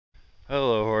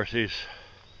Hello, horsies.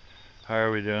 How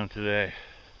are we doing today?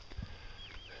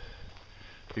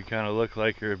 You kind of look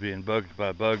like you're being bugged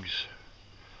by bugs.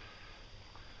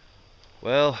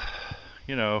 Well,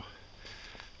 you know,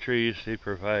 trees, they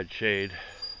provide shade.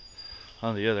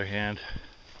 On the other hand,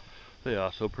 they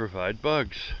also provide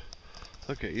bugs.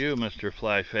 Look at you, Mr.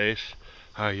 Flyface.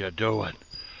 How you doing?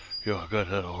 You're a good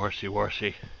little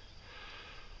horsey.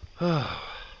 Oh.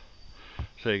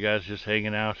 So you guys just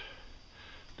hanging out,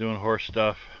 doing horse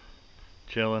stuff,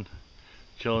 chilling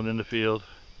in the field.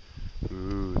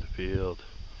 Ooh, the field.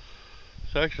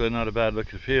 It's actually not a bad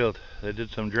looking field. They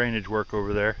did some drainage work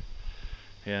over there.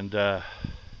 And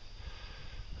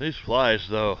these flies,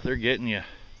 though, they're getting you.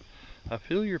 I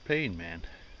feel your pain, man.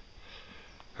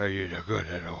 Are you the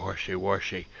good little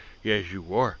horsey? Yes,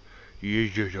 you are.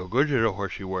 Yes, you're so good little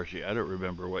horsey. I don't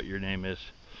remember what your name is.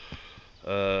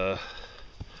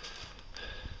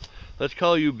 Let's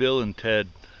call you Bill and Ted,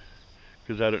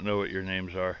 because I don't know what your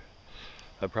names are.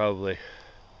 I probably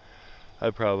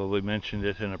mentioned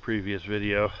it in a previous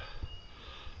video.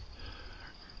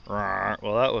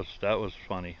 Well, that was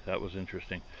funny. That was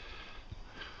interesting.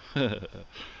 Wonder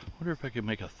if I could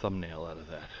make a thumbnail out of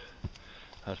that.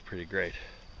 That's pretty great.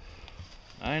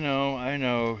 I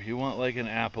know. You want like an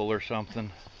apple or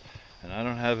something, and I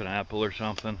don't have an apple or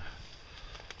something.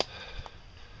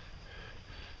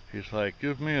 He's like,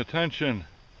 give me attention.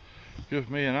 Give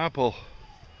me an apple.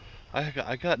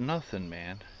 I got nothing,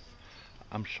 man.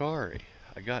 I'm sorry.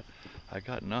 I got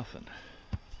nothing.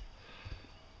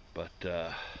 But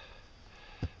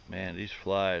man, these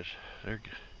flies,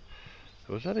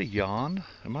 was that a yawn?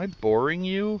 Am I boring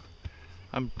you?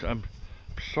 I'm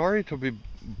sorry to be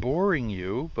boring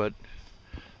you, but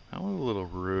that was a little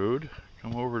rude.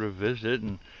 Come over to visit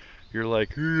and you're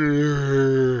like,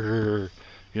 you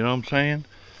know what I'm saying?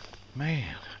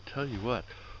 Man, I tell you what,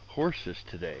 horses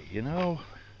today, you know?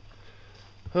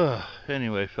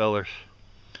 Anyway, fellers,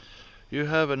 you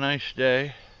have a nice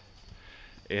day,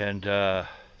 and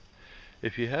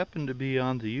if you happen to be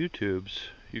on the YouTubes,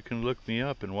 you can look me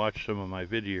up and watch some of my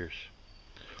videos.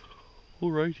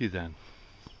 Alrighty then.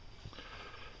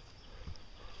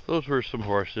 Those were some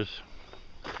horses.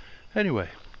 Anyway,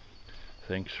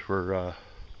 thanks for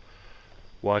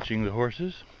watching the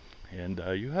horses, and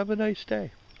you have a nice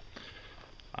day.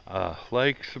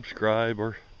 Like, subscribe,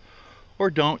 or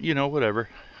don't, you know, whatever.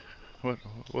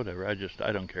 Whatever, I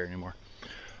don't care anymore.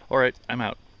 Alright, I'm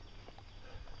out.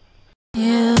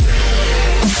 Yeah.